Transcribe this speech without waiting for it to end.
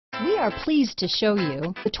We are pleased to show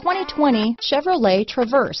you the 2020 Chevrolet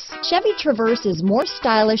Traverse. Chevy Traverse is more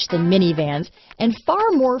stylish than minivans and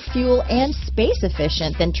far more fuel and space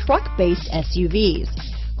efficient than truck-based SUVs.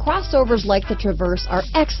 Crossovers like the Traverse are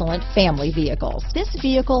excellent family vehicles. This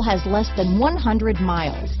vehicle has less than 100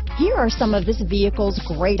 miles. Here are some of this vehicle's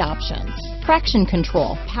great options: traction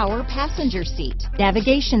control, power passenger seat,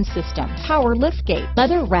 navigation system, power liftgate,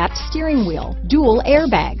 leather-wrapped steering wheel, dual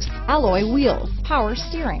airbags, alloy wheels, power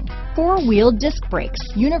steering, four-wheel disc brakes,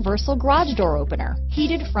 universal garage door opener,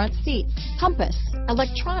 heated front seats, compass,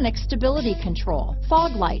 electronic stability control,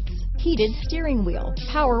 fog lights, heated steering wheel,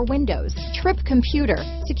 power windows, trip computer,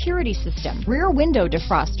 security system, rear window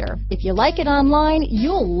defroster. If you like it online,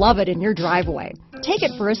 you'll love it in your driveway. Take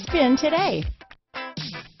it for a spin today.